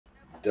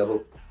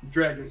Double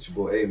Dragon. It's your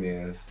boy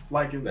AMENZ. It's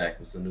like it. Back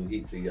with some new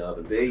heat for y'all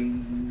today.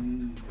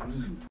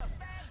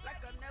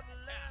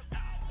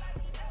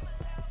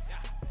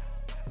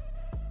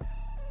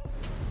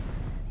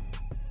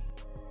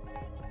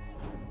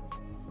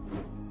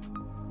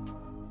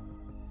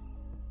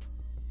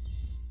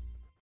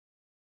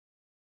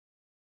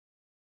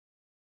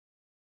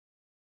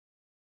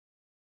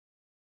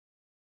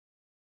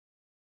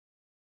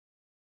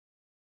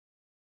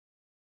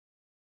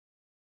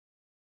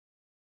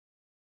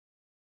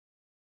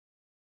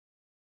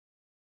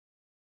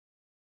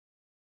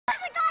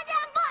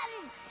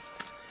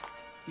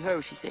 You heard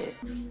what she said.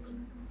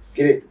 Let's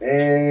get it,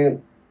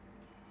 man.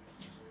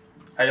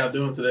 How y'all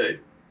doing today?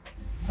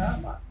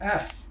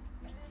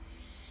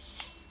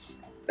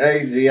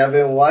 Hey, G, I've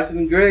been watching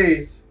the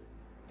grades.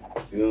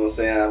 You know what I'm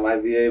saying? I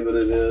might be able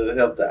to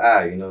help the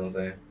eye, you know what I'm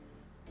saying?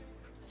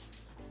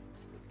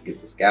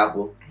 Get the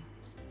scalpel.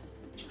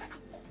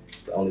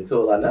 It's the only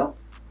tool I know.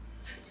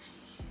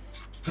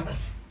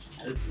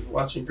 Does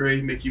watching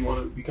grade make you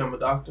want to become a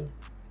doctor?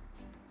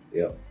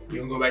 Yep. You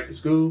gonna go back to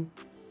school?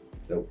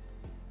 Nope.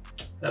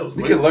 That was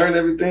You can learn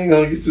everything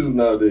on YouTube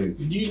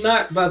nowadays. You're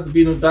not about to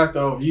be no doctor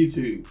off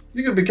YouTube.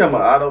 You can become an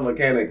auto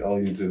mechanic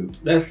on YouTube.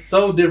 That's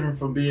so different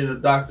from being a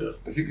doctor.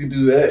 If you can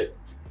do that,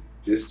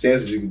 there's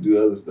chances you can do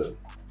other stuff.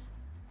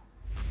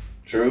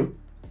 True.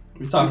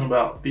 We're talking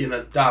about being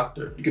a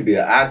doctor. You could be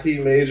an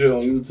IT major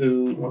on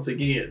YouTube. Once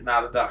again,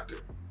 not a doctor.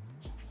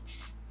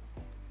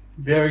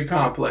 Very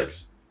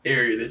complex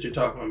area that you're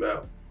talking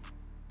about.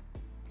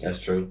 That's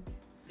true.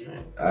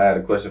 Man. I had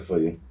a question for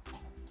you.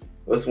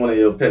 What's one of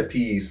your pet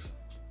peeves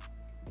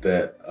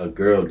that a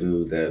girl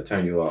do that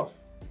turn you off?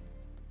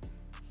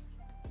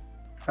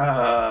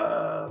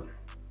 That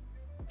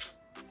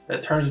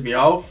turns me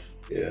off.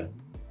 Yeah.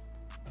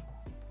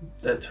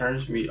 That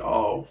turns me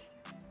off.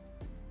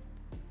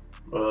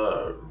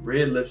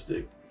 Red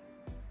lipstick.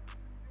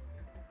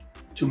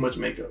 Too much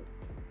makeup.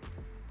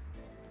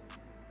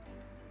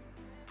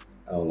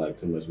 I don't like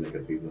too much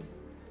makeup either.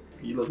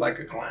 You look like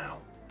a clown.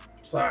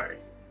 Sorry.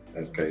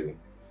 That's crazy.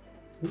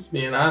 Just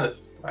being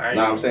honest.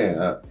 I'm saying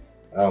I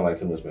don't like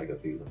too much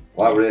makeup either.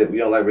 Why red? You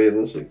don't like red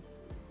lipstick?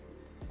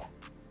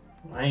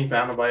 I ain't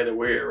found nobody to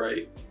wear it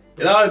right.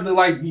 It always look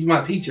like you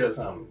my teacher or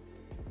something.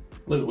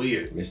 Look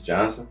weird. Miss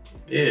Johnson?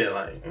 Yeah,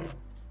 like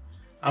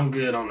I'm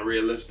good on the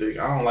red lipstick.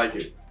 I don't like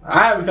it.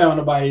 I haven't found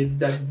nobody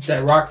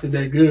that rocks it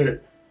that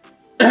good.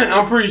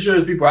 I'm pretty sure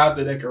there's people out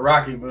there that can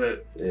rock it,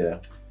 but yeah,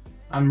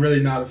 I'm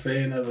really not a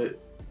fan of it.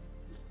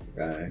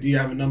 Right. Do you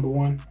have a number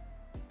one?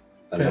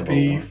 Pet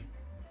peeve?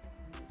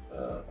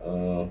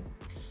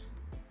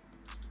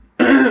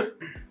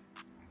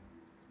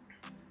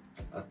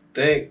 I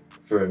think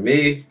for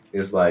me,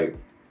 it's like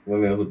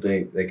women who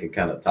think they can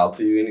kind of talk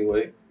to you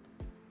anyway.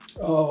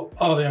 Oh,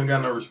 they don't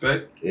got no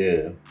respect.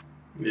 Yeah.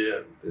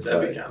 Yeah, It's that'd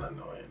like, be kind of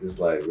annoying. It's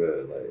like,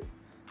 bro, like,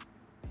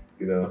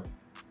 you know,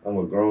 I'm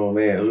a grown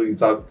man. Who you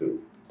talking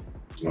to?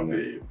 You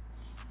know?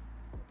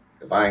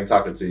 If I ain't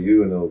talking to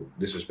you in no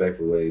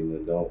disrespectful way,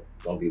 then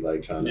don't be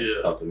like trying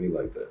to talk to me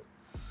like that.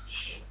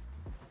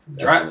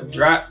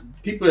 Dry.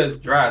 People that's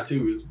dry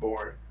too is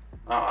boring.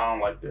 I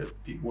don't like that.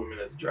 Women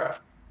that's dry.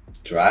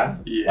 Dry?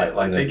 Yeah,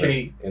 like they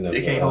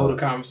can't hold a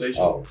conversation.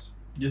 Oh.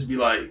 Just be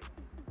like,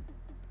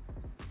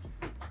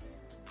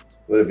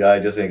 what if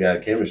y'all just ain't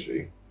got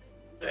chemistry?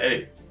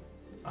 Hey,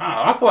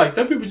 I feel like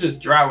some people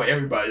just dry with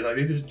everybody. Like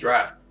they just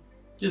dry,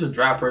 just a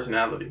dry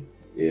personality.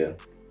 Yeah.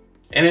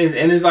 And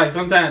it's like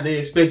sometimes they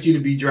expect you to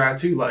be dry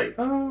too. Like,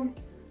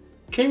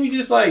 can we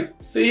just like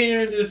sit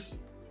here and just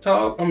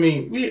talk? I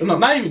mean,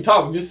 not even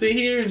talk. Just sit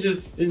here and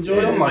just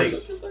enjoy. I'm like,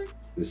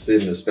 just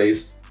sit in the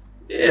space.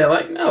 Yeah,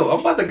 like no, I'm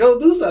about to go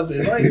do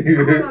something.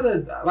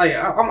 Like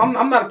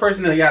I'm not a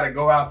person that gotta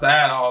go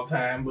outside all the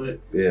time, but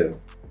yeah,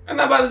 I'm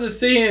not about to just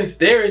sit here and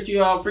stare at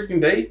you all freaking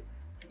day.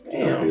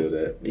 Damn. I feel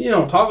that. You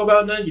don't talk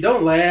about nothing. You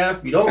don't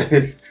laugh. You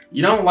don't.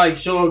 You don't like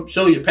show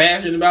you're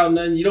passionate about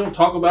nothing. You don't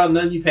talk about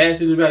nothing you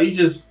passionate about. You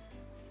just.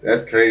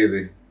 That's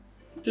crazy.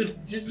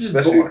 Just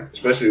boring.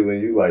 Especially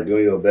when you like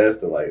doing your best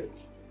to like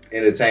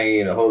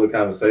entertain or hold a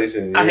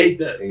conversation. I hate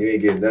that. And you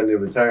ain't getting nothing in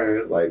return.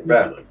 It's like,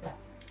 bruh.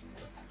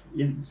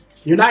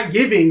 You're not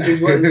giving.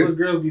 Is what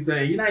girls be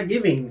saying. You're not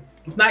giving.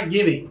 It's not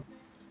giving.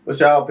 What's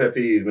y'all pet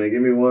peeves, man?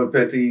 Give me one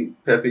pet peeve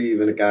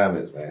in the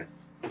comments, man.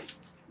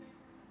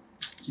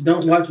 You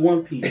don't watch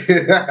One Piece. They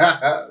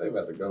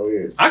about to go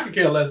in. I could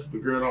care less if a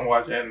girl don't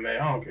watch anime. I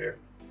don't care.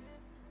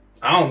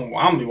 I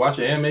don't be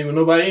watching anime with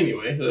nobody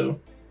anyway. So,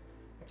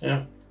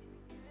 yeah.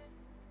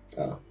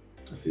 Oh,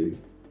 I feel you.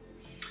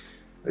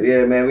 But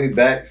yeah, man, we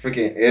back.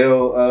 Freaking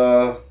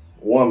L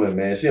woman,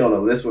 man. She on the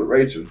list with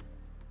Rachel.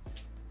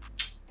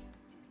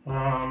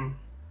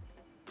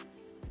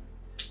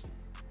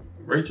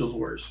 Rachel's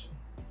worse.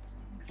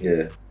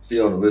 Yeah, she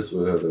on the list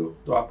with her though.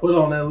 Do I put her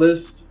on that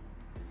list?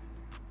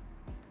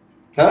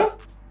 Huh?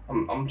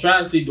 I'm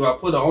trying to see. Do I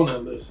put her on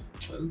that list?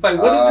 It's like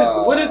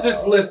what is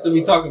this list that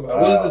we talking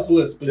about? What is this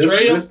list?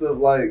 Betrayal? This list of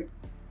like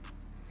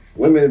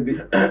women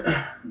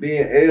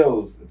being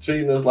L's,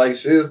 treating us like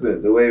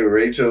shiznit. The way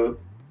Rachel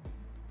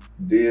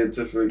did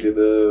to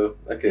freaking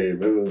I can't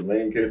remember the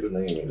main character's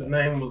name. His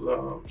name was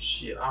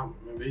shit. I don't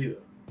remember either.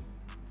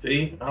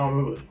 See, I don't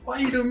remember. Why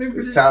you don't remember?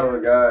 It's Tyler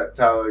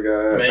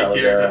God. Main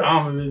character. I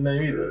don't remember his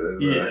name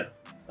either. Yeah.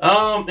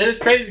 And it's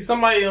crazy.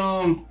 Somebody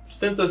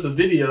sent us a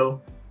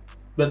video,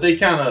 but they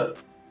kind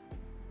of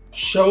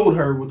showed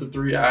her with the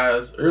 3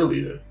 eyes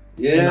earlier.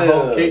 Yeah. In the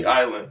whole Cake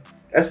Island.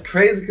 That's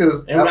crazy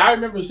because I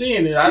remember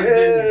seeing it.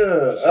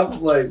 I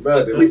was like,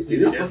 bro, did we see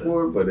this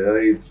before? But I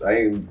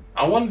ain't.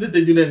 I wonder if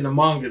they do that in the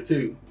manga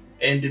too.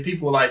 And did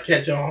people like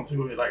catch on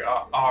to it like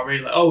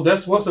already? Like, oh,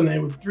 that's what's her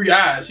name with 3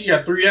 eyes. She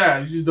got 3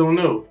 eyes. You just don't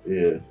know.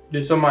 Yeah.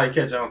 Did somebody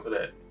catch on to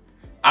that?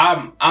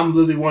 I'm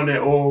literally wondering,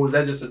 or was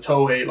that just a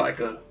Toei, like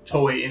a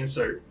Toei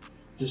insert,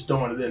 just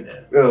throwing it in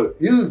there? Bro,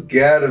 you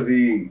had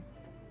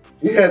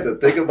to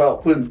think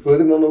about putting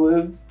pudding on the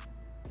list.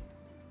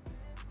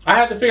 I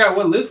had to figure out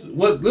what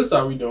list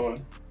are we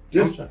doing?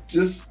 Just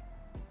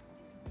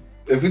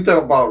if we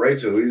talk about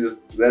Rachel,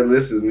 that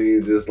list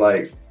means just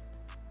like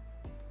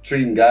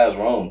treating guys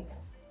wrong.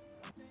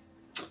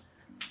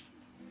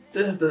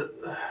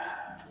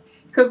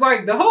 Cause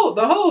like the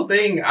whole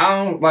thing,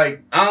 I don't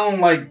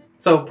like.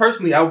 So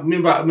personally, I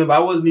remember I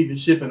wasn't even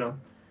shipping them.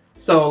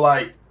 So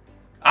like,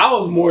 I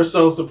was more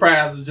so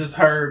surprised with just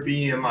her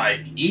being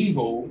like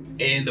evil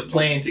and the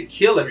plan to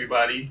kill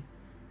everybody.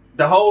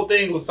 The whole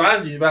thing with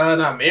Sanji about her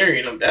not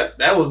marrying him,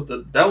 that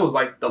was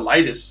like the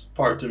lightest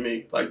part to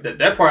me. Like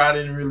that part I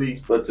didn't really.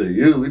 But to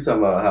you, we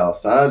talking about how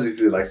Sanji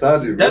feel. Like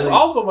Sanji really. That's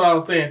also what I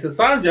was saying. To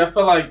Sanji, I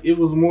felt like it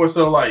was more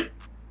so like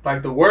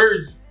the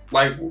words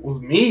like was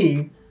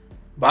mean,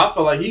 but I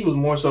felt like he was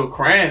more so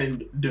crying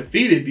and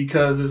defeated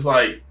because it's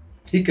like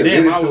he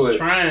committed damn, I to was it.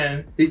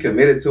 Trying. He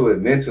committed to it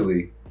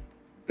mentally.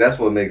 That's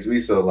what makes me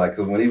so like,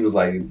 because when he was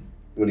like,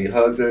 when he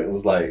hugged her, it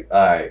was like,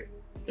 all right.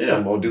 Yeah.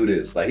 I'm gonna do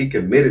this. Like he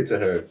committed to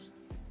her.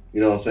 You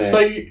know what I'm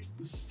saying?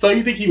 So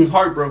you think he was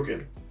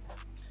heartbroken?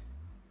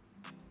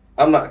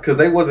 I'm not, because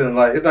they wasn't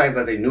like, it's not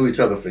like they knew each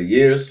other for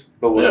years.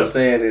 But what I'm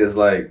saying is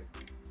like,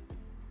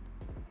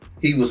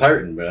 he was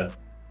hurting, bro.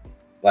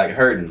 Like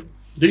hurting.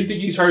 Do you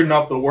think he's hurting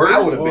off the words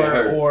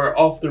or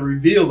off the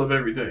reveal of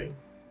everything?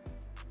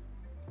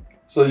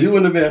 So you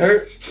wouldn't have been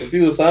hurt if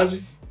you was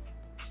Sanji?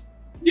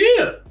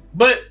 Yeah,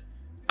 but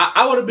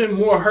I would have been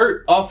more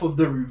hurt off of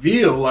the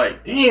reveal.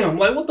 Like, damn,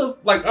 like what the,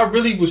 like I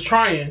really was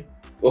trying.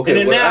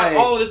 Okay, and then now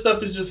all of this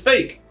stuff is just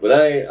fake. But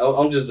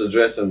I'm just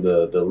addressing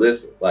the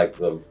list, like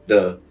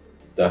the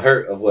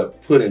hurt of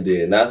what Pudding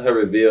did. Not her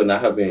reveal,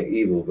 not her being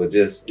evil, but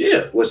just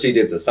what she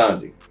did to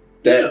Sanji.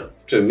 That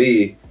to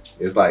me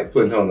is like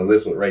putting her on the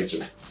list with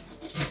Rachel.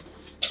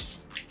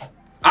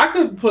 I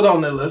could put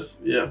on that list,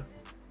 yeah.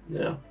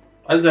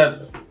 I just had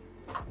to.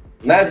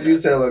 Imagine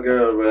you tell a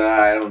girl, bro,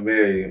 I don't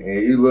marry you,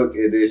 and you look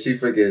and then she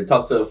freaking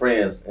talk to her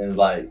friends and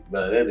like,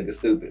 bro, that nigga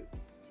stupid.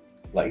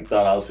 Like he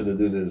thought I was finna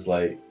do this.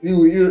 Like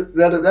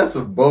that's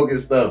some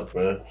bogus stuff,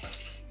 bro.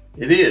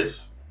 It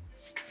is.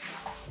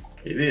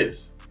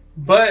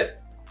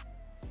 But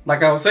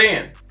like I was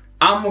saying,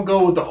 I'm gonna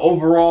go with the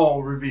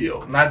overall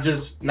reveal, not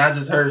just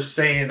her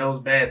saying those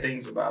bad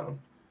things about him.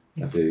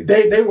 I feel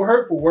they were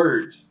hurtful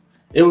words.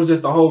 It was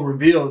just the whole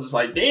reveal, just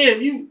like,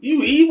 damn, you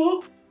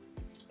evil.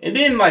 And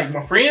then like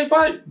my friend's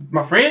about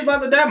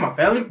to die, my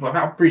family, but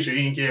I'm pretty sure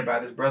he didn't care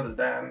about his brother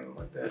dying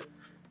like that,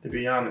 to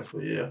be honest.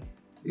 But yeah.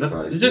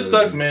 It just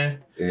sucks, man.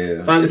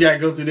 Yeah. Sanji gotta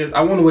go through this.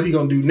 I wonder what he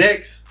gonna do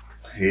next.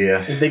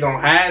 Yeah. If they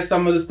gonna hide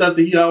some of the stuff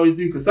that he always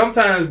do, because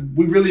sometimes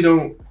we really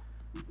don't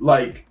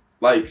like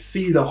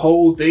see the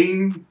whole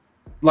thing.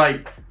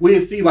 Like we'll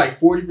see like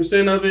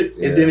 40% of it,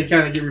 and then it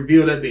kind of get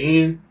revealed at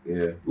the end.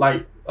 Yeah.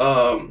 Like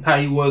how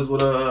he was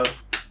with what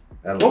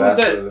was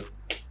that?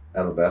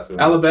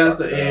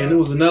 Alabasta, and it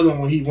was another one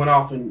when he went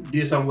off and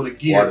did something with a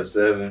gear.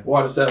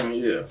 Water 7,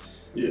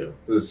 yeah.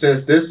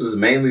 Since this is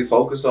mainly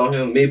focused on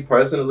him, me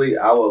personally,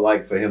 I would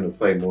like for him to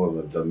play more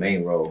of the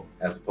main role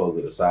as opposed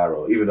to the side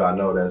role. Even though I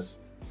know that's,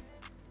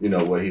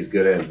 what he's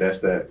good at and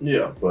best at.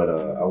 Yeah. But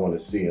I want to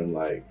see him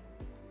like,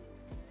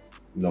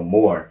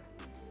 more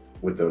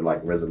with the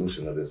like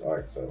resolution of this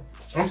arc. So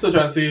I'm still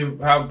trying to see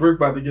how Brook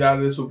about to get out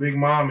of this with Big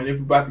Mom, and if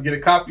we're about to get a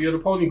copy of the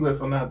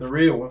Poneglyph or not, the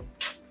real one.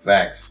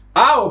 Facts.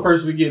 I would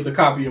personally get the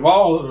copy of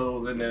all of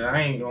those in there.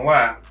 I ain't gonna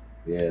lie.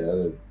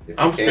 Yeah,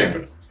 I'm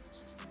skipping.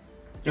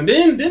 And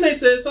then they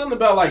said something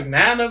about like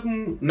 9 of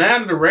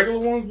the regular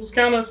ones was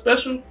kind of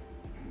special.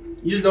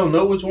 You just don't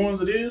know which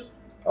ones it is.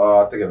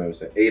 I think I remember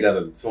saying 8 out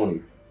of the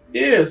 20.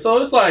 Yeah,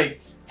 so it's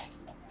like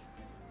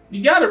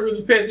you gotta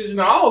really pay attention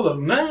to all of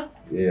them now.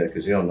 Yeah,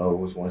 because you don't know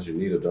which ones you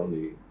need or don't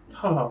need.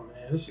 Oh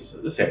man, this is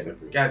a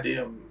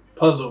goddamn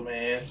puzzle,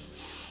 man.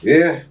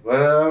 Yeah,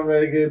 but I'm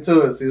ready to get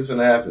into it. See what's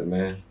gonna happen,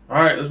 man.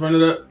 All right, let's run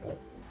it up.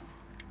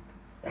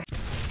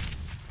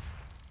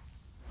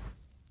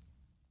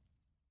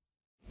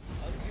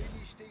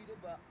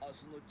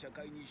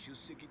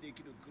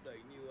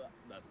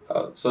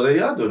 So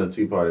y'all doing a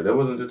tea party? That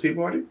wasn't the tea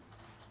party?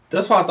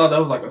 That's why I thought that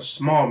was like a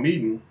small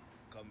meeting.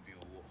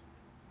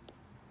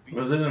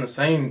 Was it in the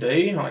same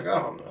day? Like,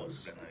 I don't know.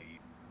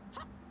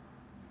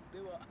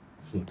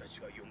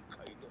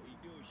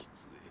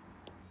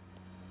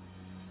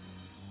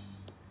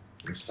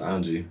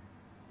 Sanji.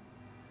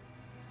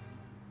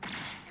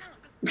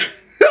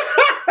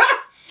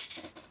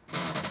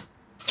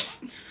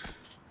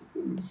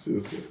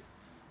 Sister.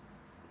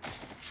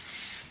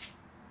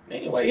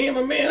 Anyway, him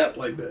a man up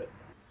like that.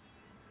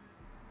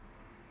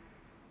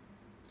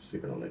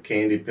 Sleeping on a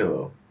candy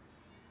pillow.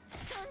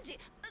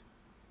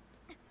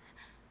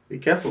 Be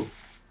careful.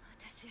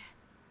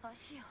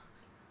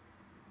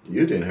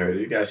 You didn't hurt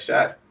it. You got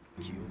shot.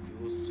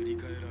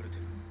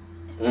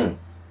 Mm.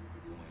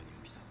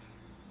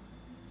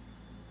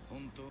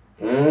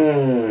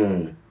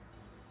 Mm.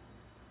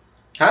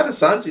 How did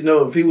Sanji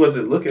know if he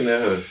wasn't looking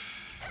at her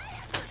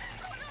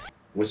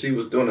when she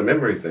was doing the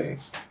memory thing?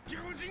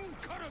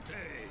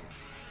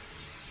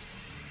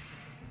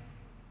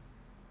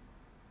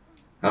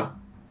 Huh?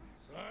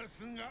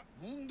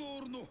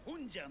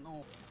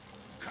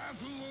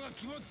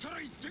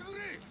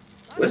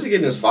 Where's he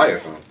getting this fire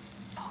from?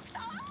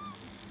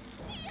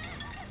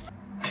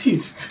 He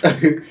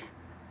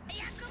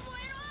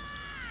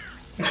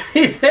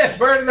said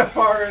burning up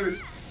already.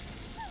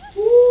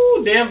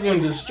 Ooh, damn's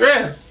in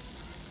distress.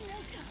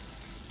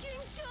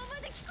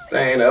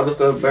 Dang, the other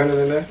stuff burning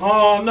in there?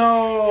 Oh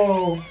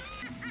no.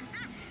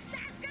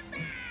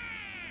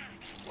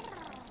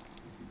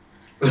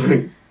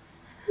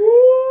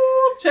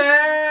 Ooh,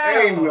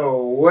 child. Ain't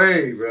no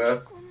way,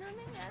 bruh.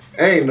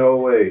 Ain't no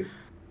way.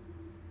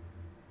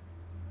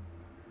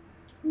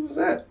 Who's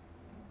that?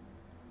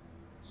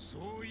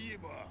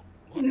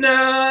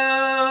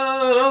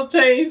 No, don't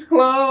change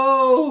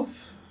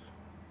clothes.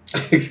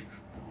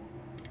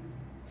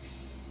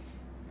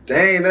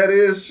 Dang, that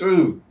is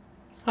true.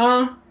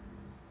 Huh?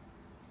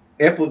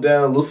 Ample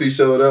down, Luffy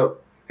showed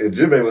up, and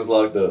Jinbei was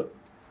locked up.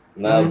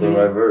 Now the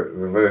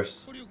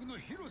reverse.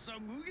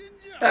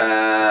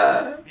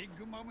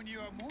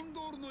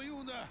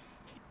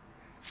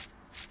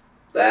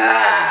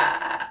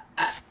 That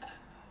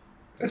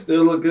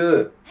still look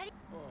good.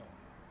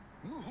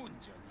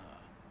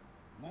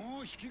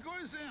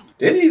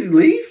 Didn't he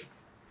leave?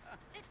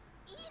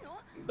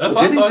 That's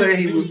what did he say?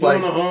 He was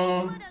like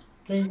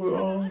thing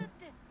with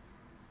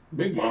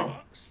Big Mom.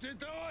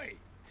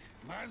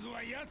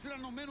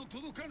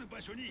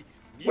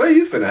 Where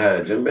you finna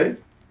hide, Jinbei?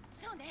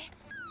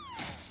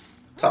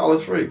 Tall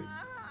is free.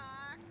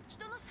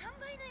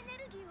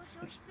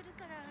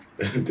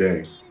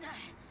 Dang.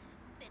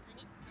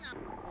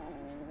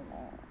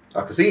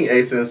 I can see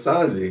Ace and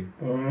Sanji.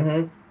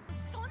 Mm-hmm.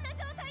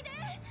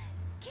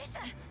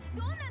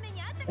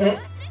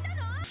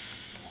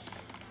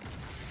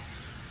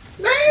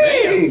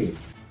 Dang!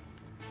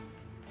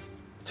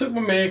 Took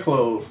my man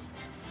clothes.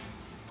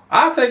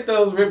 I'll take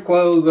those ripped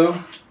clothes though.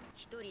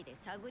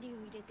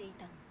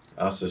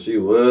 Oh, so she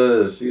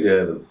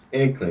had an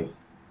inkling.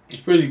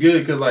 It's pretty good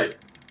because like,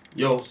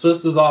 yo,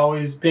 sisters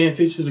always paying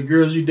attention to the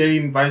girls you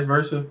date and vice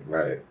versa.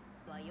 Right.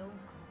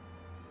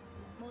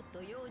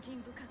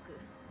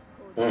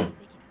 Mm.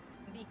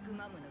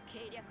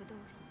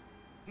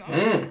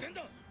 Mm.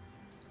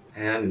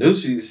 And I knew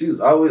she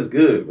was always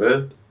good,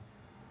 bro.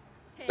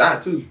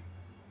 That too.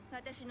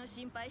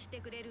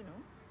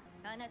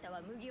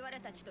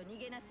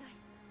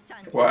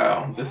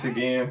 Wow, this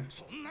again.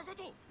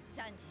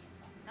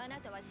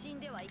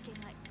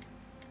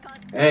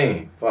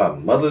 Dang, for our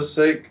mother's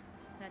sake.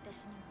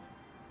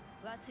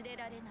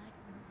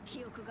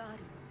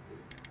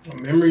 A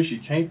memory she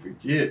can't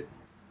forget.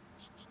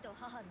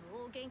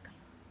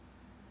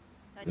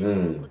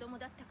 Mm.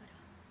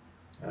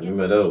 I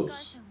remember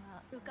those.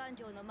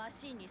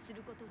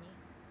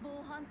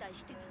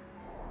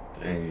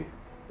 Dang,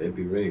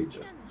 baby rage.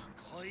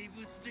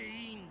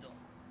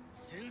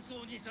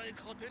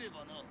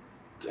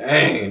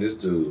 Dang, this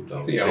dude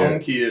don't To your care. own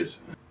kids.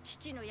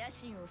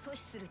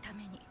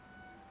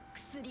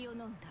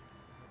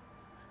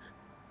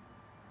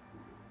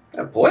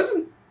 That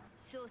poison?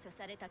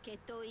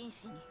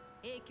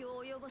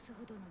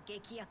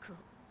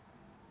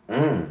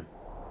 Mm.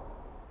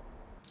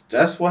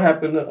 That's what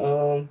happened to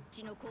oh.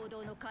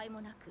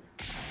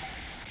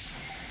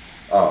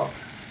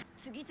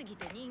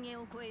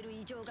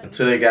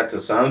 Until they got to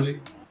Sanji?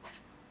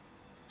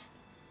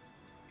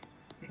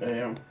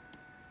 Damn.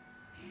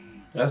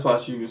 That's why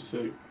she was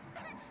sick.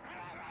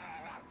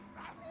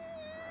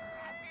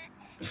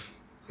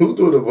 Who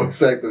do the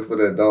voice acting for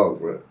that dog,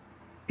 bro?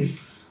 You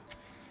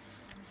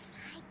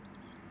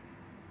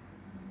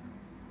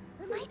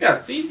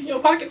got seeds in your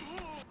pocket?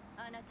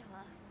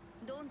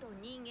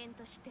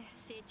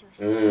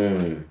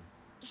 Mm.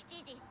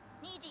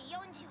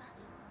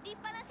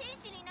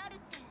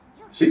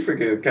 She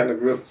freaking kind of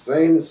grew up the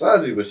same as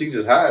Sanji, but she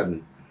just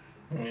hiding.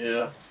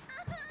 Yeah.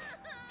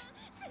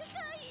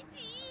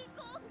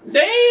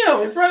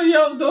 Damn, in front of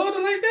your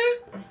daughter like that?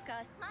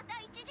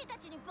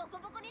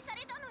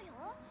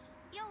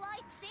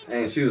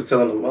 And she was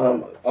telling the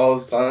mom all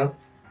this time.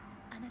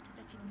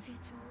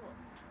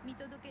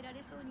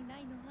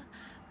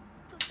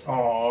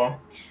 Aww.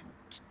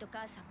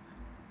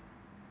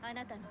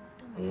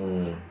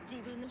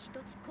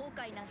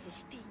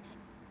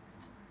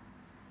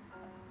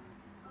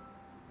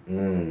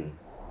 Mm.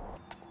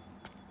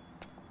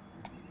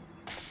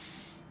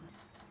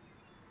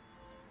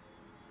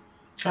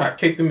 I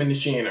kicked him in the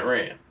shin and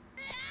ran.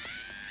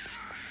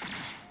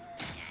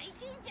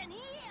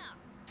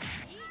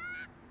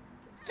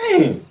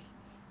 Dang.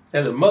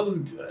 At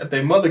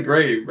their mother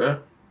grave, bro.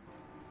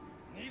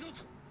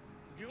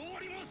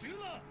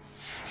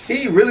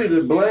 He really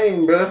to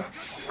blame, bro.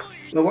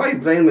 No, why you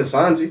blaming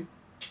Sanji?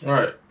 All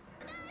right.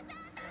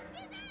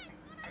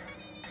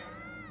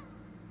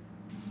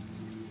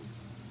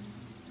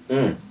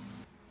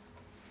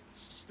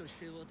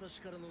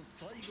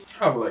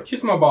 I was like,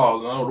 kiss my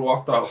balls, and I would have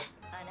walked off.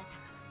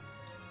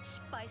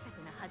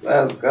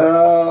 Let's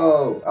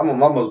go. I'm a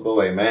mama's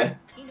boy, man.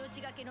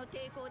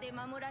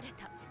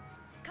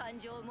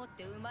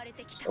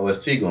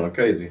 OST going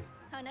crazy.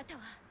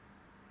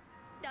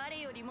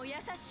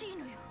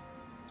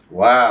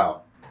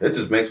 Wow. It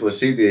just makes what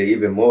she did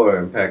even more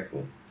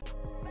impactful.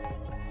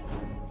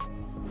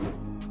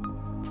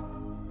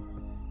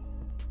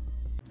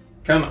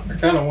 I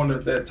kind of wonder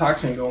if that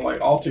toxin gonna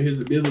like alter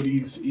his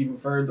abilities even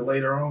further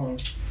later on.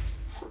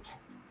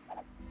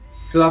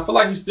 Cause I feel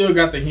like he still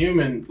got the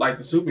human, like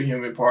the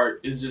superhuman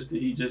part. It's just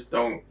that he just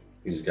don't.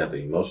 He just got the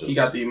emotions. He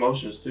got the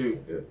emotions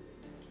too. Yeah.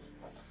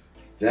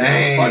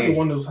 Dang. I probably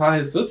wonders how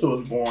his sister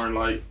was born.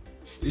 Like,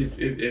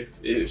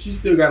 if she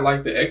still got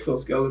like the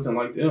exoskeleton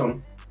like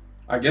them,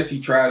 I guess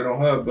he tried it on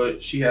her,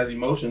 but she has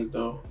emotions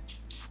though.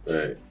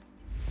 Right.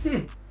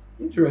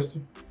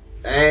 Interesting.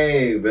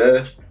 Dang,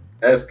 bruh.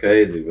 That's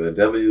crazy, bro.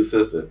 W's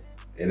sister.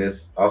 And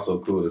it's also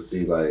cool to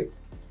see like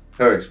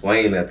her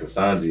explain that to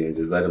Sanji and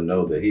just let him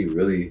know that he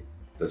really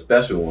the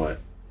special one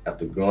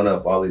after growing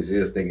up all these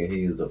years thinking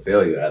he's the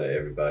failure out of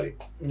everybody.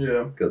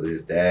 Yeah. Because of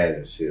his dad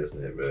and shit,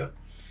 isn't it, bro?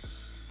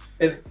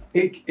 And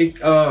it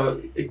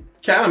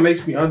kind of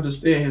makes me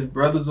understand his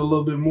brothers a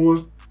little bit more,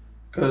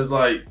 cause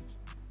like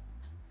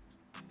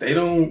they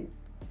don't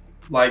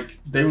like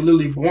they were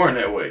literally born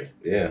that way.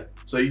 Yeah.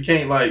 So you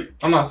can't like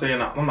I'm not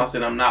saying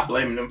I'm not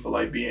blaming them for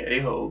like being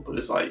a-holes, but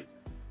it's like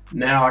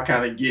now I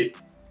kind of get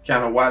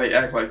why they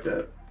act like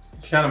that.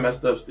 It's kind of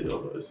messed up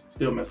still, but it's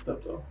still messed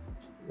up though.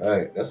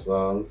 Right. That's what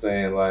I'm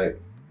saying. Like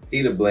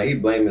he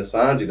blaming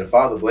Sanji, the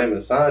father blaming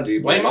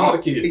Sanji. Blame all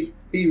the kids.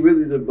 He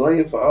really to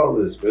blame for all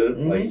this, bro.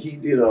 Mm-hmm. Like he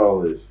did all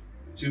this.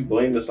 What you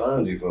blaming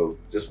Sanji for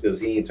just because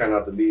he ain't turned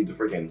out to be the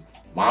freaking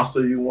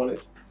monster you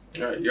wanted?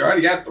 All right, you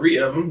already got 3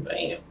 of them.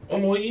 Damn,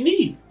 what more you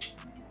need?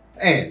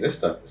 Man, this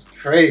stuff is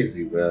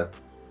crazy, bro.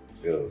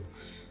 Yo.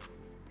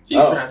 She's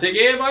trying to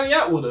take everybody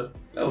out with her.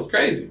 That was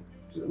crazy.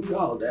 We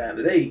all down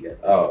today.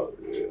 Oh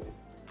yeah.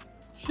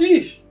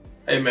 Sheesh.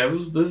 Hey man,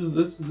 this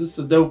is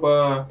a dope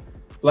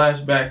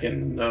flashback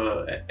and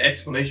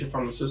explanation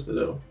from the sister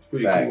though. It's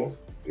pretty cool.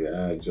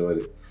 Yeah, I enjoyed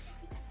it.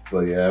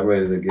 But yeah, I'm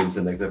ready to get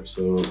into the next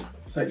episode.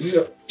 It's like,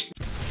 yeah.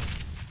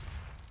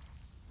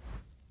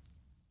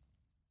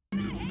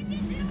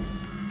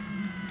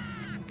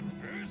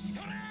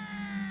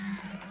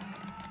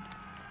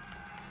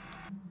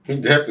 You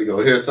definitely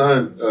gonna hear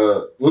son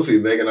Luffy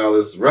making all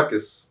this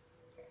ruckus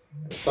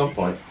at some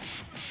point.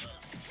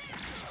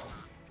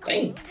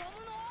 Dang.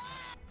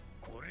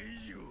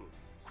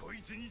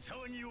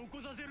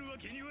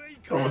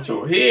 Come on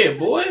your head,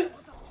 boy.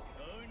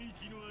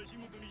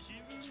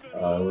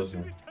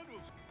 Listen.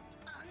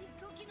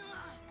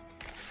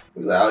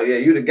 He's like, oh yeah,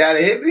 you the guy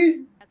that hit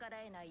me?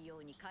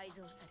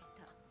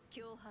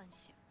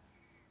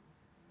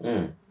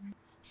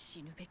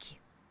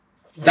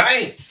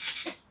 Dang!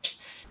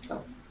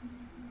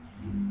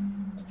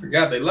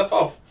 Forgot they left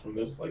off from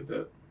this like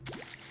that.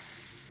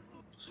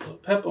 Just a little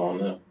pepper on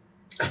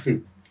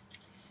there.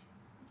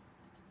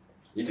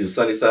 You do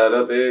sunny side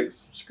up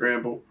eggs?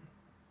 Scrambled.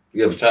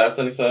 You ever tried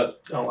sunny side?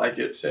 Don't like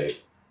it.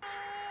 Shake.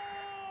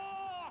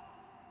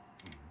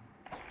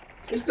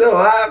 You still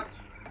alive?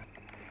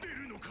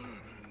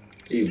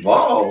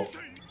 Evolve?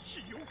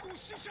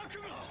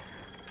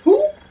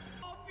 Who?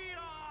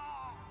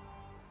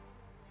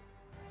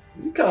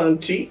 You call him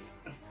cheat?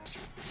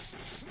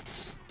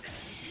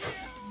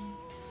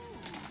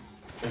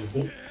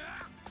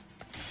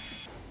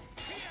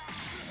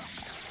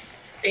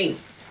 Hey.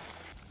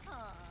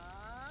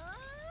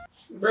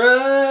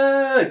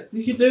 Bruh,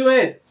 you can do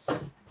it.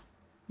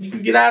 You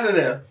can get out of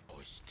there.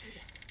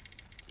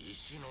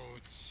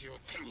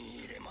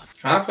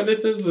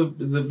 Confidence is a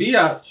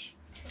biatch.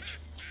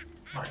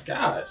 My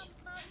gosh.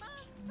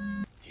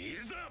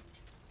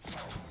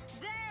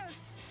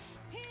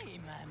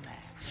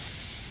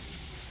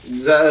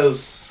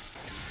 Zeus.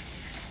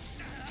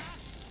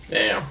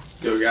 Damn,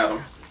 still got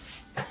him.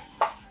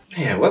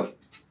 Man, what?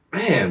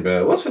 Man,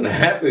 bro, what's finna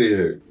happen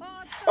here?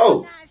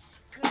 Oh.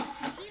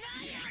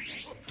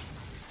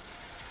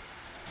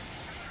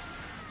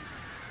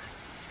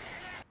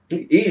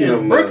 He eating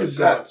them Brook is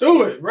going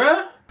through it,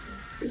 bruh.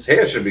 His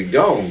hair should be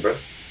gone, bruh.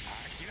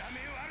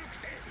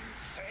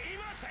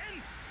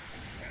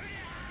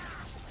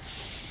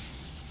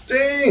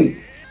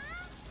 Dang.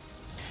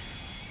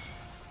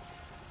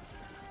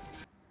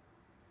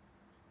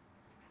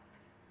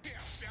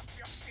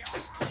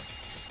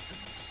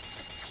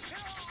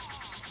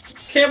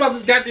 Care about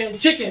this goddamn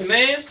chicken,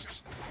 man.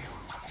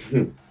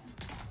 And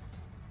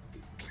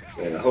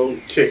a whole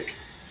chick.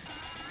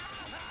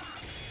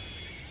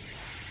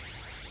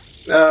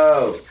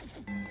 No.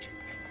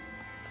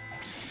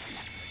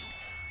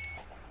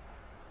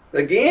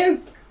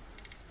 Again?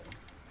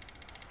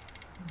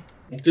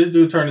 This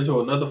dude turned into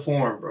another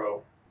form,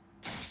 bro.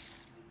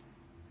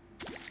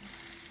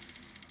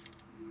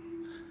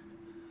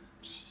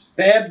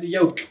 Stab the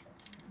yolk.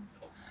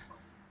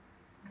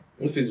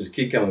 If he just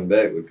keep coming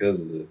back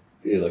because of the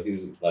like he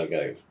was like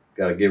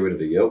gotta get rid of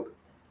the yolk.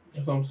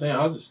 That's what I'm saying.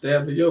 I'll just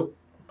stab the yolk.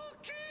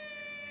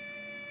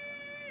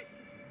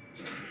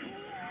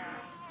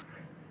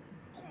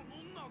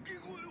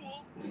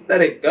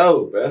 Let it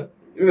go, bro.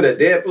 Remember that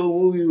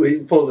Deadpool movie where he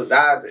was supposed to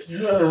die?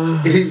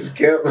 He just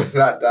kept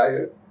not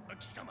dying.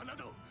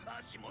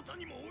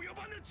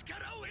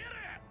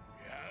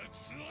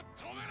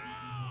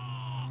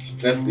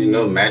 Strength, you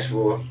know, match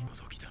for.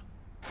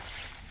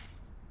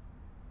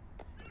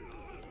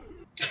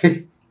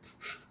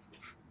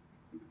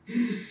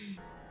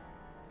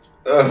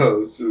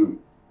 Oh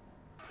shoot.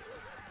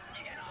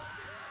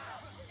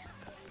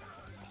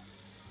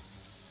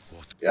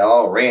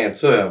 Y'all ran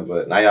to him,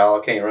 but now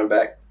y'all can't run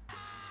back.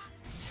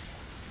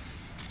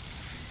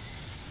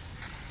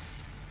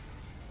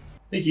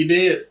 Think he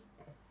did.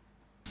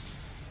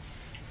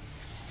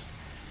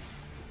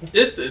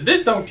 This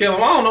don't kill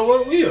him. I don't know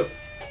what will.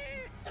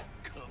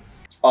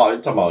 Oh,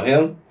 you talking about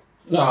him?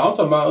 No, I'm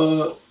talking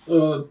about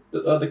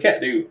the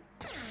cat dude.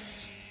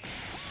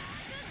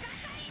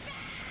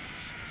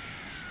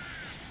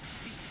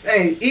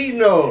 Hey, eating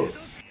those.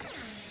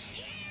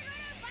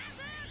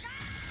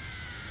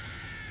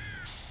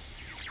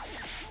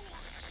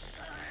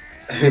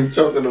 I'm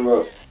choking him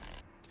up.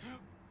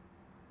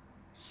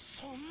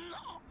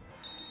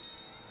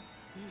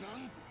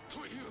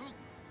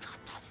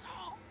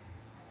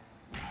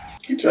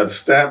 He tried to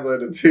stab her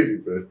in the titty,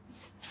 but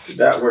did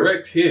not work.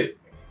 Direct hit.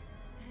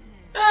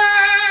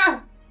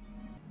 Ah!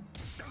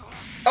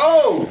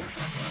 Oh!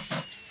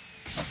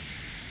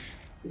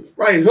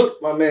 Right hook,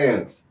 my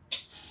man's.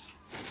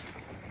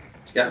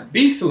 Got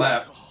B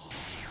slap.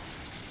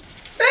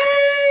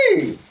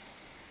 Hey!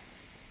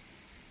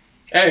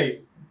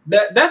 Hey,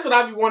 that's what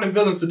I be wanting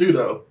villains to do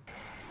though.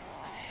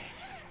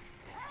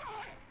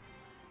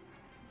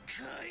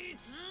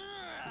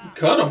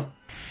 Cut him.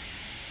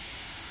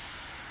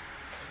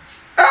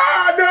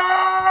 Ah,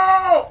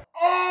 no!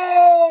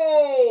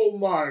 Oh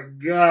my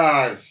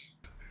gosh.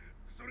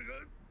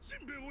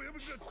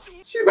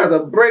 She about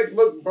to break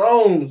Brook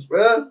bones,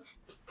 bruh.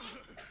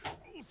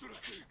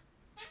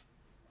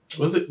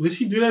 Did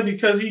she do that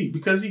because he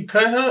cut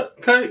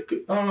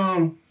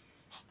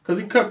because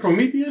he cut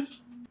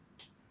Prometheus?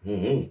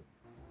 Mm-hmm.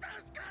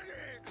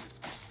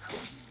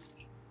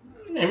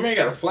 Man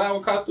got a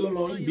flower costume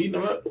on, you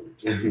beating him up.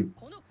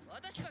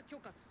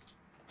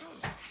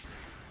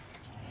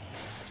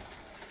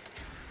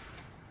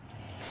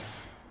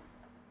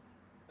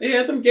 They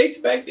had them gates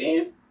back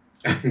then.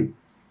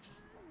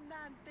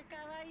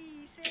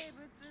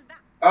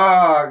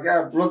 Ah,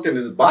 got Brook in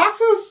his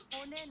boxes?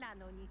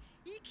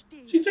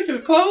 She took his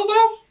clothes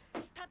off?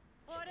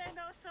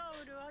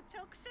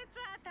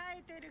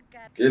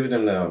 Giving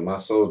him my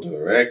soul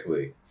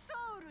directly.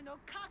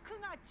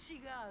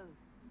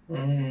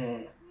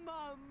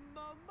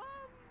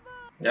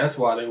 That's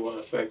why they weren't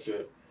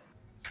affected.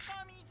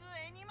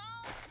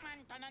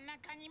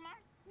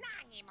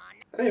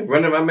 I ain't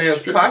running my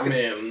man's pocket.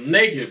 Man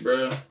naked,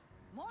 bro.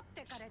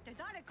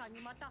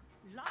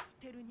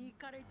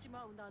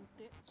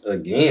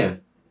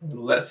 Again.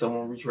 Let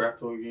someone reach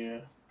Raptor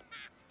again.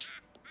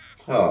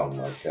 Oh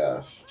my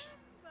gosh.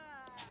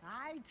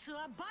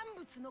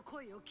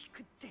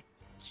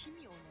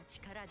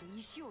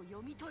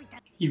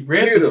 He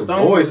read Hear the the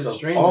stone voice with his of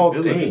strange all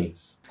abilities.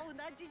 things.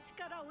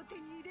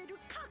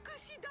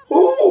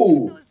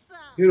 Ooh!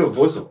 Hear the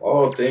voice of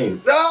all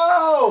things.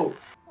 No!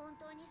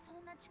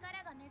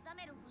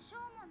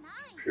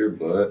 Pure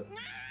blood.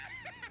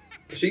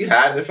 Is she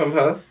hiding it from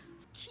her?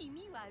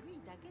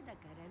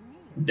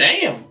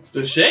 Damn,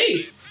 the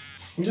shade.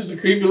 I'm just a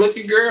creepy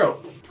looking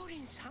girl.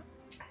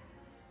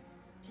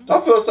 I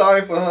feel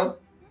sorry for her.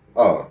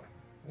 Oh.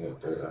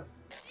 Yeah.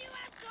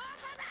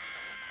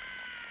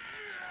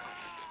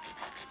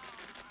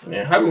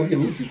 Man, how we gonna get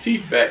Luffy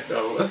teeth back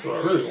though? That's what I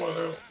really want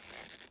to know.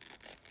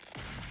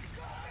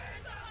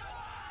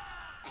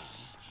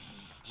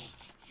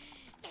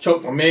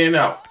 Choke my man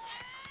out.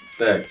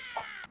 Thanks.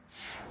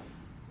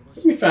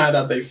 Let me find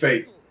out they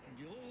fake.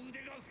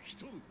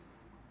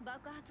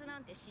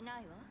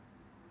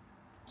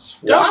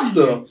 Swap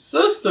them.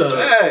 Sister.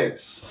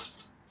 Thanks.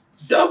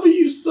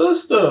 W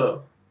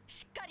sister.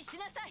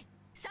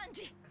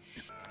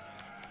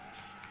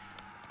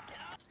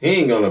 He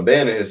ain't gonna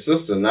abandon his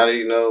sister, now that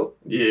you know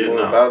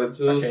more about it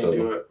too. I can't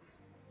do it.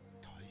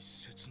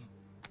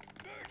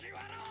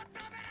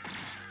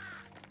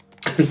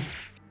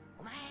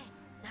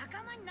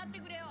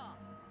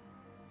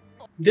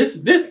 This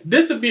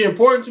would be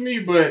important to me,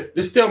 but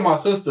it's still my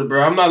sister,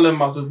 bro. I'm not letting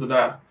my sister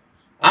die.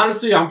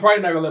 Honestly, I'm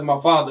probably not gonna let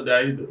my father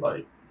die either.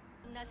 Like,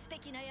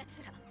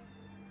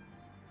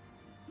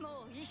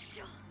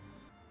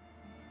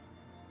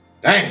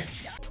 dang.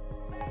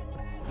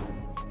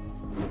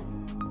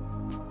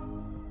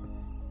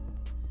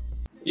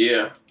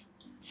 Yeah.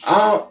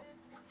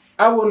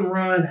 I wouldn't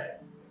run.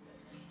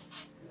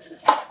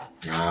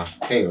 Nah,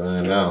 can't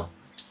run now.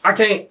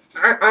 I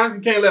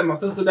honestly can't let my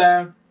sister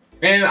die.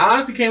 And I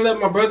honestly can't let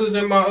my brothers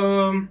and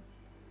my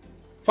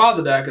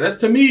father die. Cause that's,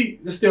 to me,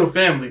 that's still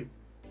family.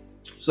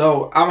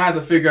 So I'm gonna have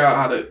to figure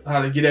out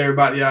how to get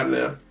everybody out of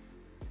there.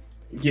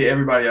 Get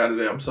everybody out of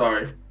there. I'm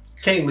sorry.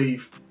 Can't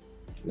leave.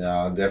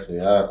 Yeah, definitely.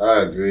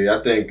 I agree.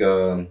 I think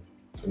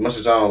as much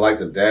as I don't like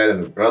the dad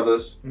and the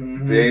brothers,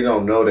 they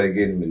don't know they're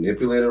getting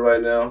manipulated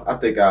right now. I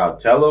think I'll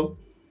tell them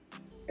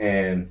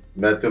and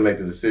let them make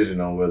the decision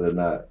on whether or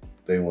not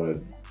they want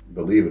to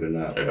believe it or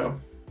not. Yeah.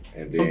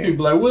 And some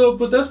people like, well,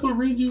 but that's what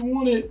Reggie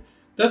wanted.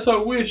 That's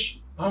her wish.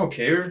 I don't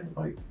care.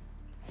 Like,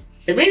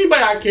 if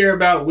anybody I care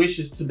about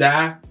wishes to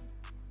die,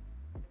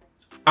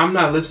 I'm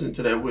not listening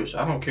to that wish.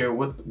 I don't care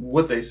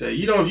what they say.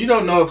 You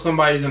don't know if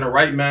somebody's in the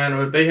right mind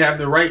or if they have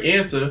the right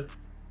answer.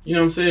 You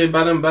know what I'm saying?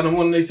 By them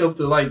wanting themselves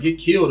to like get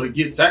killed or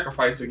get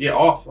sacrificed or get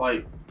off.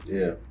 Like,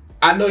 yeah,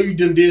 I know you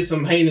did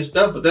some heinous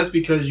stuff, but that's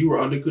because you were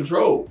under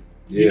control.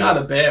 Yeah. You're not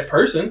a bad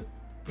person.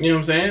 You know what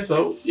I'm saying?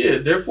 So yeah,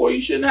 therefore you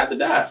shouldn't have to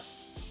die.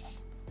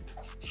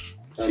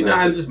 She's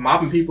not just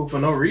mopping people for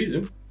no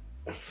reason.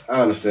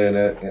 I understand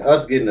that. And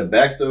us getting the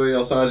backstory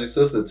on Sanji's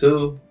sister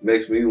too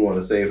makes me want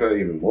to save her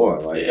even more.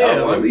 Like, yeah, I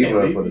don't want to leave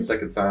her for the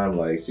second time.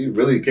 Like, she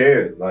really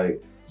cared.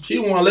 Like, she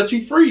want to let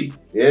you free.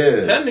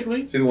 Yeah.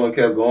 Technically. She the one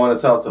kept going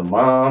to talk to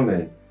mom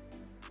and,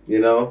 you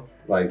know,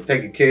 like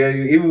taking care of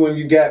you. Even when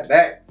you got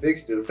back,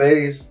 fixed your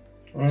face,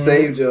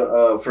 saved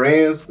your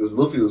friends because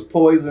Luffy was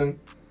poisoned.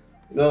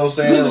 You know what I'm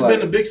saying? She's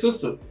been a big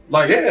sister.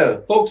 Like,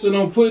 focusing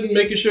on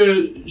making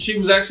sure she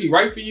was actually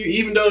right for you,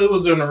 even though it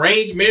was an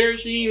arranged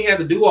marriage. She didn't have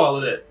to do all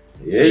of that.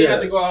 Yeah. She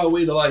had to go out of her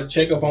way to like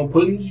check up on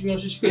Puddin'. You know,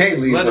 she can't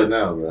leave her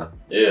now, bro.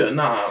 Yeah,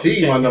 nah.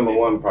 She's my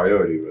 #1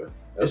 priority, bro.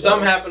 If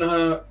something happened to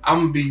her, I'm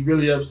gonna be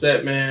really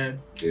upset, man.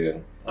 Yeah.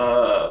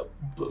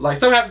 Like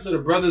something happens to the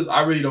brothers,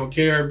 I really don't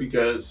care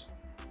because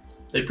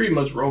they pretty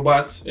much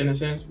robots in a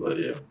sense. But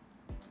yeah.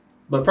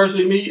 But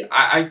personally, me,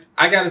 I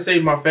gotta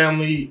save my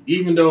family.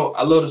 Even though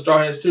I love the Straw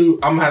Hats too,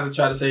 I'm gonna have to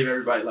try to save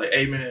everybody. Like,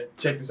 hey man,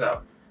 check this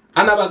out.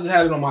 I'm not about to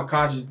have it on my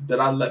conscience that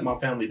I let my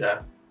family die.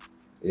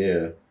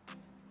 Yeah,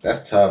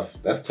 that's tough.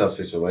 That's a tough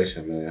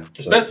situation, man.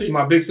 Especially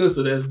my big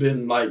sister that's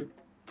been like,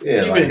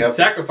 she's been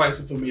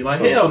sacrificing for me.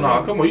 Like, hell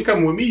no, come on, you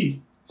coming with me.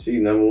 She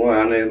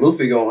 #1. I mean,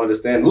 Luffy gonna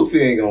understand.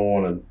 Luffy ain't gonna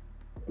want to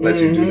let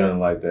you do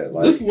nothing like that.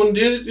 Like, Luffy wouldn't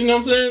did it. You know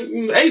what I'm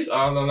saying? Ace.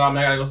 Oh no, man,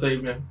 I gotta go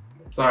save him.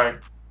 Sorry.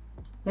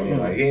 Yeah,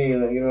 like he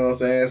ain't, you know what I'm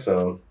saying?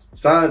 So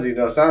Sanji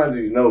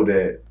know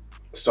that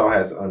Straw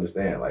has to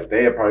understand. Like,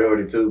 they a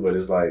priority too, but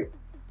it's like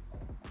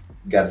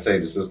you gotta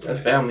save the sister. That's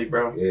family,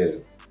 bro. Yeah.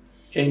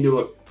 Can't do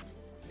it.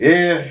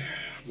 Yeah.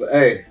 But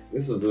hey,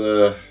 this is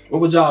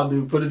what would y'all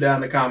do? Put it down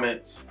in the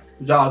comments.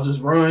 Would y'all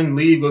just run,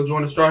 leave, go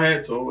join the Straw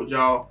Hats, or would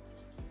y'all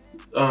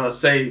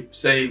save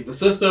the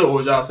sister, or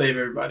would y'all save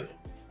everybody?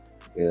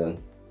 Yeah.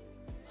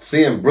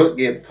 Seeing Brook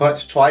get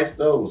punched twice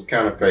though was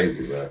kind of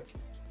crazy, bro.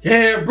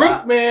 Yeah,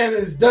 Brook, man,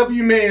 is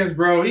W-Man's,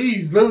 bro.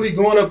 He's literally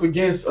going up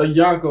against a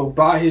Yonko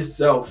by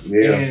himself.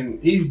 Yeah. And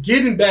he's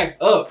getting back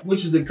up,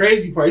 which is the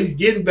crazy part. He's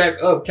getting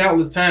back up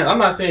countless times. I'm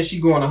not saying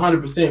she's going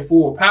 100%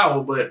 full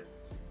power, but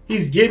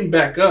he's getting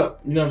back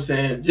up. You know what I'm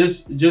saying?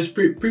 Just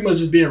pretty much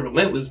just being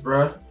relentless,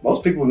 bro.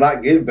 Most people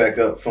not getting back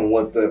up from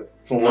what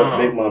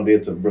Big Mom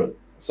did to Brook.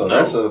 So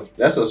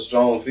that's a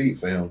strong feat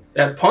for him.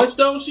 That punch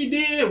though she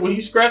did when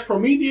he scratched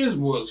Prometheus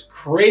was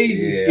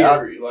crazy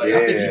scary. I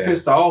think he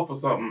pissed her off or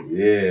something.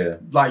 Yeah.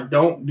 Like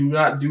do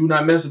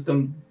not mess with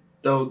them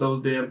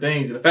those damn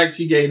things. And the fact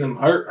she gave them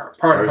part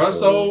of her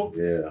soul.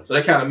 Yeah. So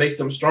that kind of makes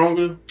them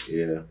stronger.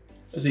 Yeah.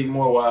 That's even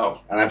more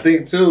wild. And I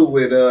think too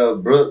with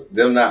Brook,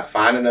 them not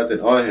finding nothing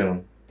on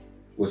him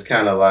was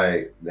kind of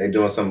like they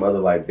doing some other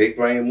like big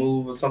brain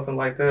move or something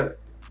like that.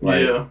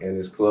 Like, in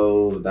his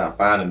clothes, not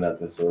finding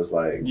nothing. So it's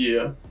like,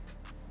 yeah.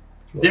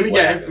 Then we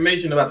got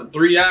information about the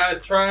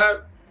 3-eyed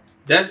tribe.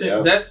 That's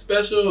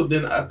special.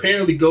 Then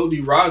apparently Goldie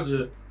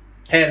Roger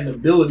had an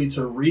ability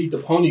to read the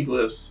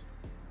poneglyphs,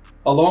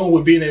 along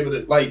with being able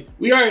to like.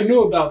 We already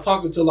knew about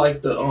talking to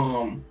like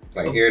the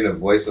hearing the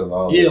voice of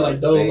all. Yeah,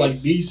 like those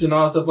like beasts and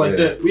all stuff like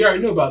that. We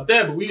already knew about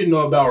that, but we didn't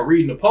know about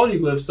reading the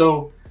poneglyphs.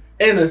 So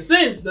in a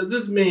sense, does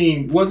this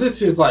mean was this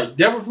his like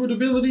devil fruit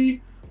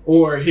ability?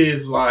 Or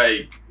his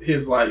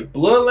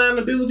bloodline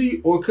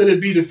ability, or could it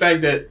be the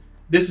fact that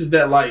this is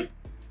that like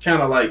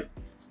kind of like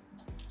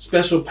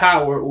special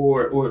power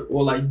or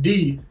like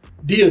D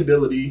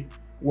ability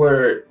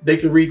where they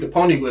can read the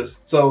poneglyphs?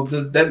 So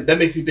that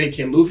makes me think,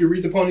 can Luffy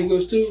read the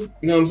poneglyphs too?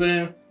 You know what I'm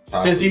saying?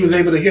 Possibly. Since he was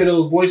able to hear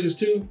those voices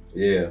too.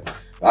 Yeah,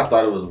 I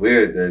thought it was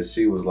weird that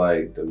she was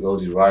like the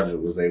Goldie Roger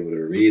was able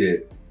to read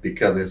it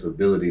because of his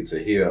ability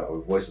to hear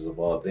voices of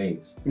all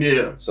things.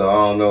 Yeah. So I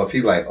don't know if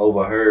he like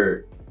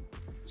overheard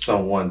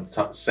someone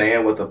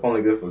saying what the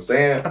poneglyph was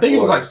saying. I think it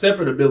was like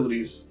separate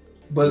abilities,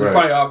 but it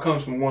probably all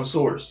comes from one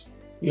source.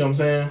 You know what I'm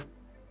saying?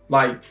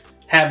 Like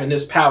having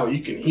this power,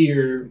 you can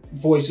hear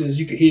voices,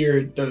 you can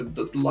hear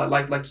the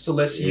like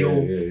celestial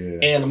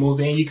animals,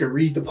 and you can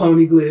read the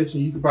poneglyphs,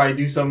 and you could probably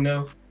do something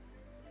else.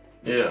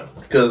 Yeah.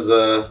 Because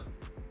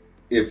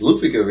if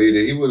Luffy could read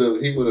it, he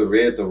would have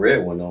read the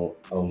red one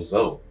on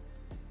Zoe.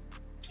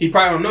 He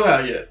probably don't know how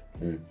yet.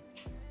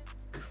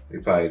 He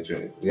probably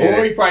training. Yeah.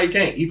 Or he probably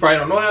can't. He probably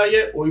don't know how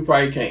yet, or he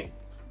probably can't.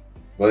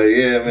 But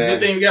yeah, man. Good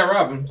thing we got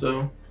Robin.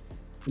 So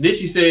then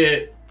she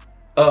said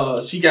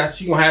she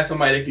gonna have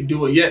somebody that can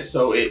do it yet.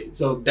 So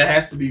that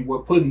has to be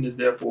what Puddin is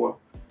there for.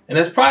 And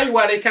that's probably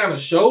why they kind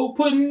of showed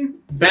Puddin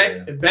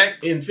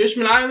back in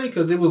Fishman Island,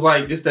 because it was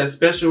like it's that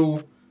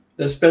special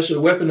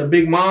weapon of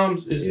Big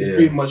Mom's. It's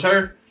pretty much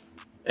her.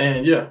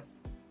 And yeah.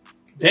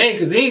 Dang,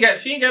 because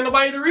she ain't got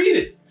nobody to read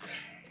it.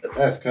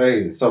 That's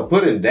crazy. So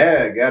Puddin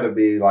dad gotta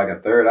be like a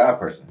third eye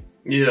person.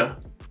 Yeah.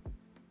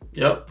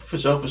 Yep, for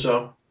sure. For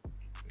sure.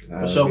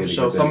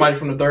 Somebody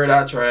from the Third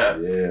Eye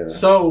Tribe. Yeah.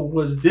 So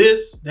was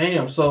this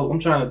so I'm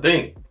trying to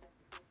think.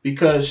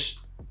 Because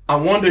I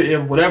wonder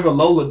if whatever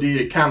Lola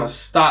did kind of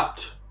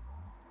stopped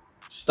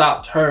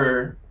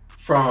her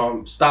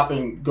from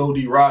stopping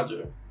Goldie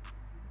Roger.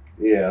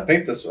 Yeah, I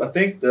think that's what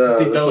she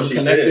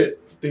said.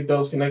 Think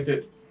those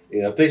connected?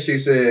 Yeah, I think she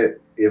said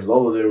if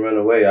Lola didn't run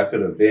away, I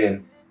could have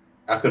been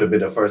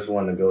the first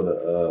one to go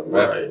to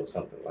Raptor or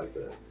something like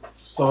that.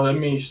 So that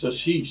means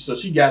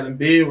she got in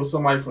bed with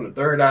somebody from the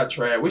Third Eye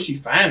Tribe. Where she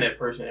find that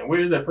person, and where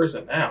is that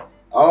person now?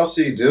 All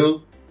she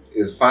do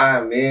is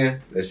find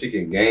men that she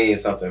can gain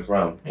something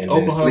from and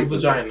open then her sleep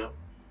vagina.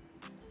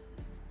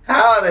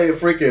 How are they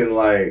freaking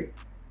like?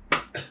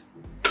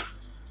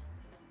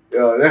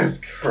 Yo, that's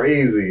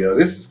crazy, yo.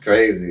 This is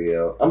crazy,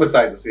 yo. I'm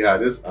excited to see how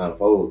this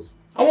unfolds.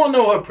 I want to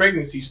know what her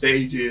pregnancy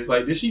stage is.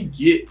 Like, did she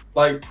get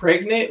like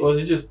pregnant, or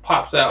it just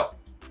pops out?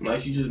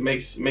 Like she just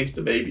makes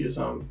the baby or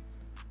something?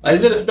 Like,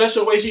 is it a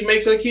special way she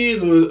makes her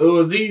kids,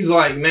 or is these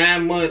like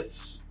 9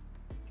 months?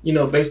 You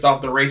know, based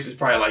off the race, is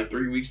probably like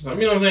 3 weeks or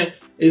something. You know what I'm saying?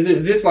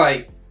 Is this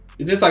like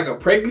a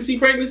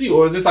pregnancy,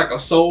 or is this like a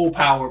soul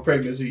power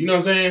pregnancy? You know what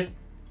I'm saying?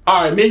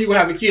 All right, me and you gonna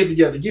have a kid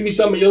together. Give me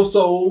some of your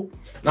soul,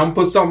 and I'm gonna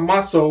put some of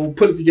my soul,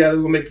 put it together,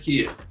 we're gonna make a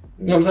kid.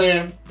 You know what I'm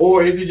saying?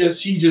 Or is it just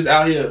she just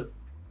out here?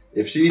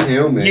 If she's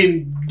human,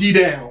 getting D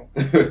down.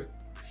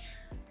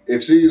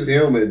 If she's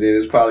human, then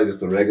it's probably just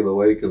the regular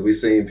way, because we've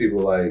seen people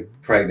like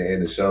pregnant in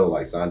the show,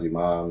 like Sanji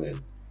Mom, and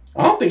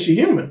I don't think she's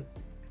human.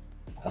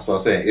 That's what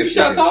I'm saying. If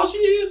how tall she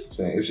is? I'm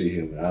saying if she's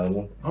human, I don't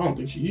know. I don't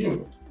think she's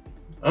human.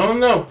 I don't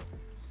know.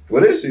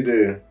 What is she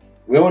then?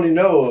 We only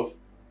know of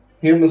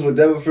humans with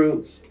devil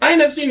fruits. I ain't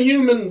never seen a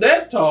human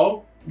that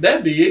tall,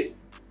 that big.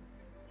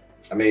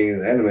 I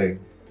mean, anime.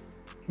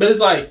 But it's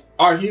like,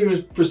 are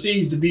humans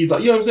perceived to be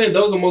like, you know what I'm saying?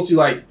 Those are mostly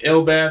like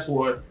Elbafs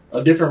or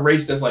a different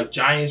race that's like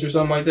giants or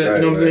something like that.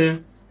 You know what I'm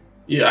saying?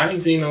 Yeah, I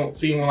ain't seen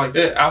one like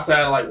that.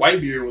 Outside of like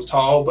Whitebeard was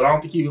tall, but I don't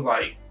think he was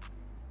like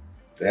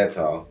that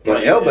tall.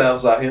 But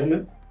Elbafs are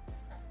human.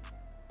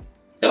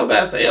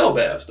 Elbafs are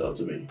Elbafs though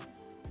to me.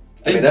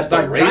 I mean, that's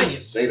the race.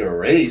 Giants. They the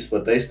race,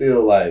 but they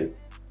still like.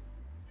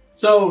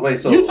 So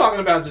you're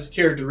talking about just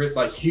characteristics,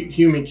 like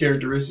human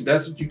characteristics.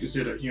 That's what you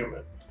consider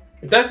human.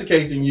 If that's the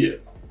case, then yeah.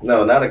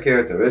 No, not a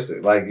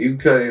characteristic. Like, you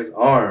cut his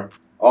arm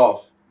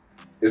off,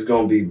 it's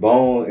gonna be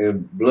bone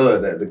and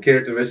blood. That the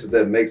characteristic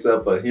that makes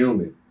up a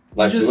human.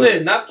 Like, you just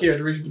said not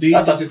characteristics.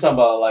 I thought you were talking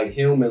about like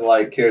human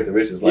like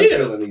characteristics, like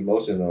feeling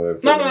emotion or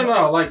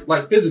no,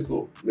 like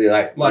physical.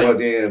 Yeah, well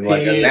then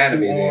like head,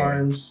 anatomy,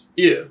 arms.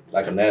 Yeah,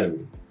 like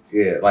anatomy.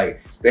 Yeah,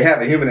 like they have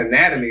a human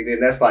anatomy, then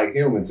that's like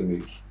human to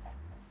me.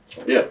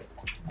 Yeah,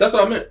 that's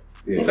what I meant.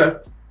 Yeah. Okay.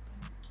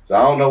 So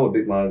I don't know what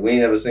Big Mom. We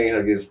ain't ever seen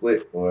her get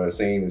split or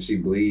seen if she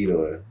bleed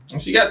or.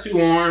 She got 2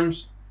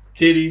 arms,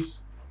 titties,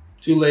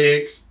 2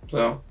 legs.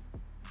 So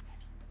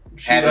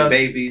having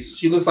babies.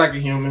 She looks like a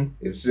human.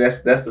 If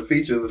that's the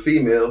feature of a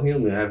female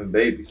human, having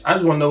babies. I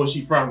just want to know where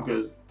she's from,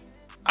 because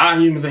our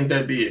humans ain't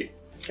that big.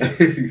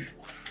 If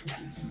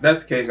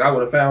that's the case, I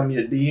would have found me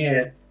a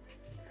DN.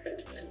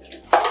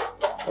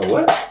 A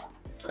what?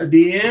 A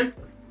DN.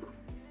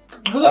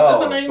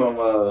 What's her name?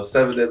 From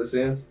 7 Deadly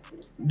Sins.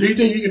 Do you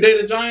think you can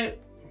date a giant?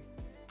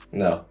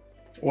 No.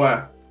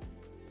 Why?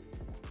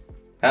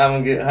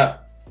 I'm gonna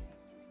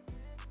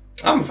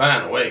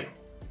find a way.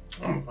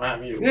 I'm gonna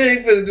find you. You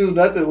ain't finna do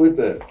nothing with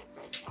that.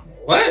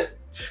 What?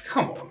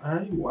 Come on,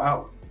 man. You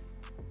wow.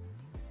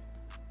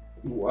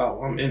 You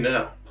wow. I'm in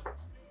there.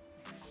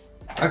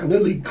 I can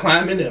literally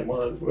climb in that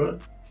mud, bro.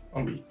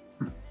 I'm be.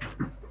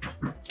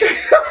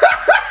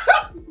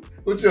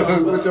 With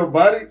your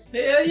body?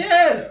 Hell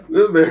yeah.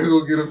 This man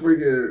gonna get a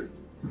freaking.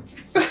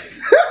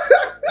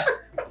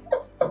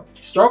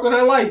 Stroking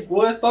her life,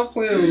 boy. Stop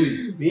playing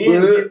with me.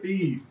 Get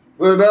these.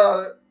 But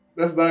no,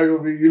 that's not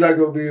gonna be. You're not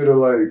gonna be able to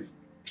like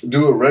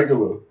do it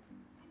regular.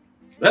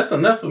 That's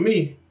enough for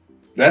me.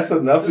 That's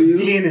enough for you.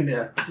 Being in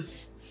there.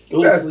 Just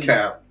go that's to sleep.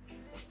 Cap.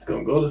 Just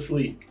gonna go to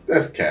sleep.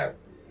 That's cap.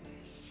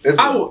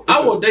 I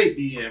will date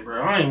DN,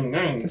 bro. I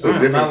ain't. It's a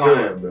different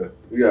feeling, bro.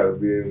 You gotta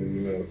be able to,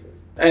 you know what I'm saying.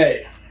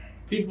 Hey,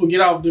 people get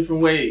off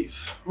different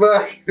ways.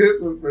 I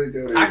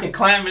can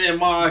climb in that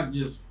mug,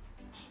 just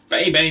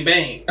bang, bang,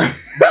 bang.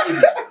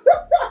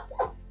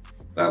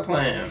 Stop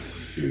playing.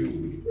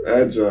 Shoot.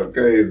 That joke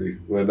crazy.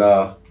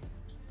 But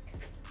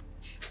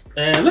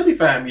And let me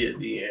find me a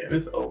DM.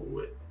 It's over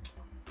with.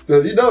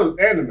 So you know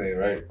it's anime,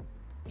 right?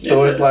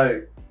 So Yeah. it's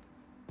like,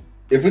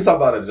 if we talk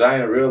about a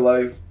giant in real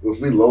life,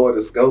 if we lower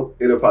the scope,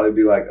 it'll probably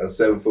be like a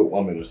 7-foot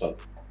woman or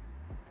something.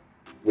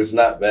 Which is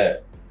not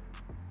bad.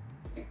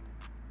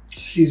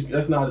 Excuse me,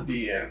 that's not a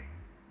DM.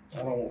 I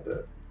don't want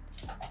that.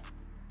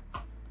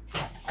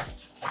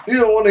 You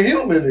don't want a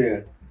human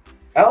then.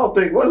 I don't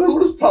think,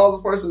 who's the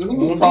tallest person?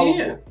 Who's the tallest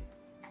one?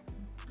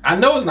 I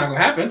know it's not gonna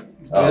happen.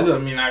 But Oh. it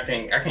doesn't mean I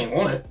can't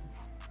want it.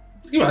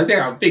 You know,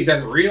 I think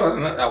that's real.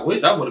 I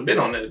wish I would have been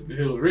on that if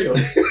it was real.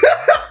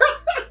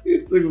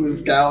 You took me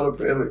scout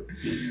apparently.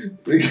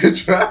 We can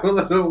travel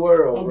in the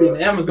world, I'm be in bro.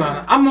 the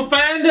Amazon. I'm gonna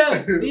find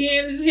them. The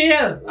end is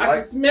here. I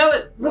can smell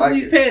it. Look at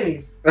these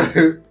panties.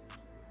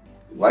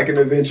 Like an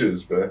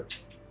adventures, bro.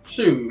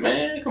 Shoot,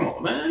 man. Come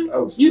on, man.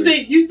 Oh, You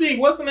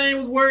think what's her name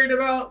was worried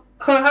about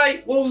her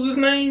height? What was his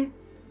name?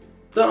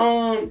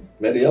 The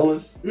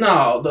Medielis?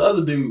 No, the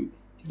other dude.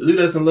 The dude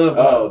that's in love with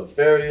her. Oh, the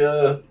fairy,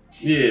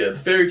 Yeah, the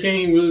Fairy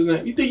King was his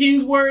name. You think he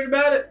was worried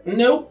about it?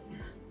 Nope.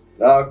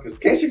 cause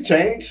can't she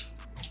change?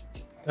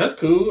 That's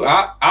cool.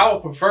 I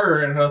would prefer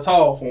her in her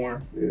tall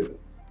form. Yeah.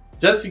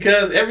 Just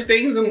because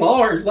everything's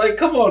enlarged. Like,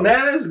 come on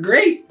now, that's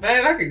great.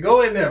 Man, I could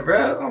go in there,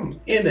 bro. I'm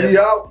in there. See,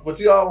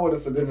 y'all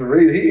wanted for different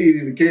reasons. He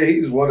didn't even care. He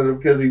just wanted her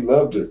because he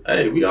loved her.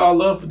 Hey, we all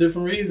love for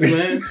different reasons,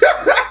 man.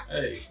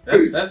 Hey,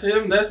 that's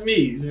him, that's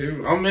me.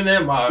 I'm in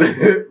that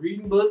mode.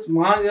 Reading books,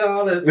 manga,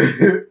 all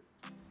that.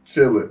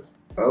 Chilling.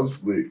 I'm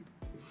asleep.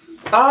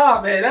 Ah,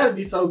 man, that'd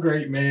be so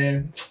great,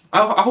 man.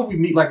 I hope we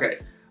meet like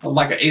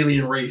an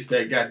alien race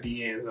that got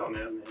DNs on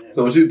them, man.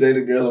 So would you date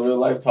a girl in real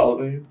life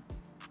taller than you?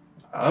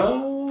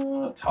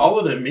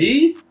 Taller than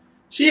me?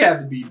 She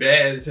had to be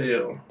bad as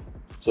hell.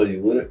 So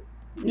you would?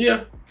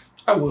 Yeah,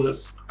 I would.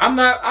 I'm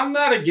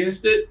not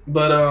against it,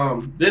 but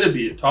that'd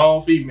be a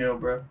tall female,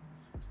 bro.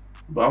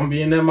 But I'm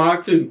being that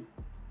mock too.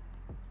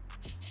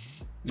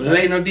 But it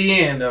ain't no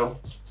DN though.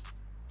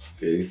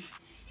 Okay.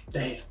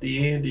 Damn,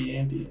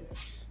 DN.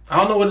 I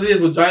don't know what it is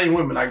with giant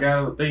women. I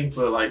got a thing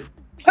for like.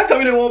 How come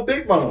you didn't want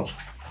Big Mom?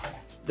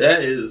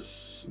 That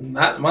is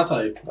not my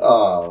type.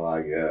 Oh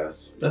my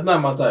gosh. That's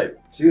not my type.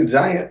 She a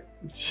giant.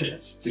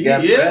 Shit. She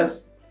got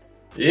breasts.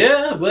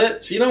 Yeah,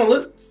 but she's not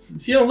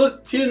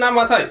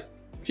my type.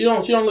 She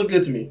don't look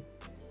good to me.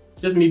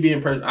 Just me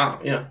being present.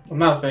 I'm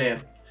not a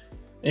fan.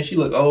 And she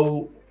look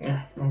old.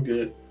 Yeah, I'm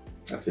good.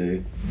 I feel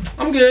you.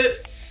 I'm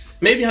good.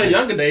 Maybe in her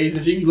younger days,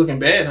 if she was looking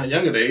bad in her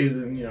younger days,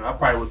 then I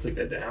probably would took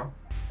that down.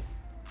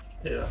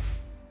 Yeah.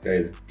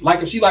 Crazy.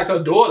 Like if she like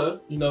her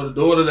daughter, the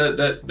daughter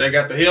that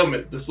got the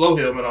helmet, the slow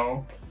helmet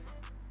on,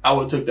 I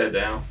would took that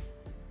down.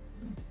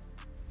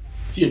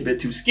 She a bit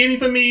too skinny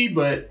for me,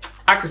 but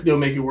I could still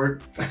make it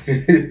work.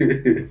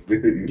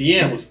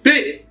 Deanne was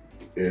thick.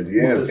 Yeah,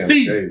 Deanne was kind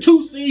of crazy.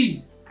 2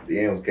 C's.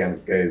 Deanne was kind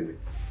of crazy.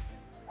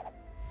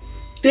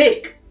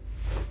 Thick.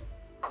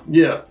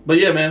 Yeah, but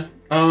yeah, man.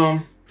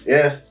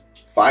 Yeah,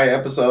 fire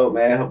episode,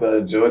 man. Hope you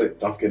enjoyed it.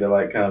 Don't forget to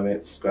like,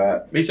 comment,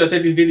 subscribe. Make sure to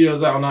check these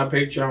videos out on our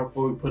Patreon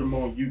before we put them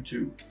on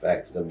YouTube.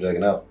 Facts. Stop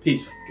jugging up.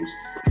 Peace.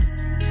 Deuces.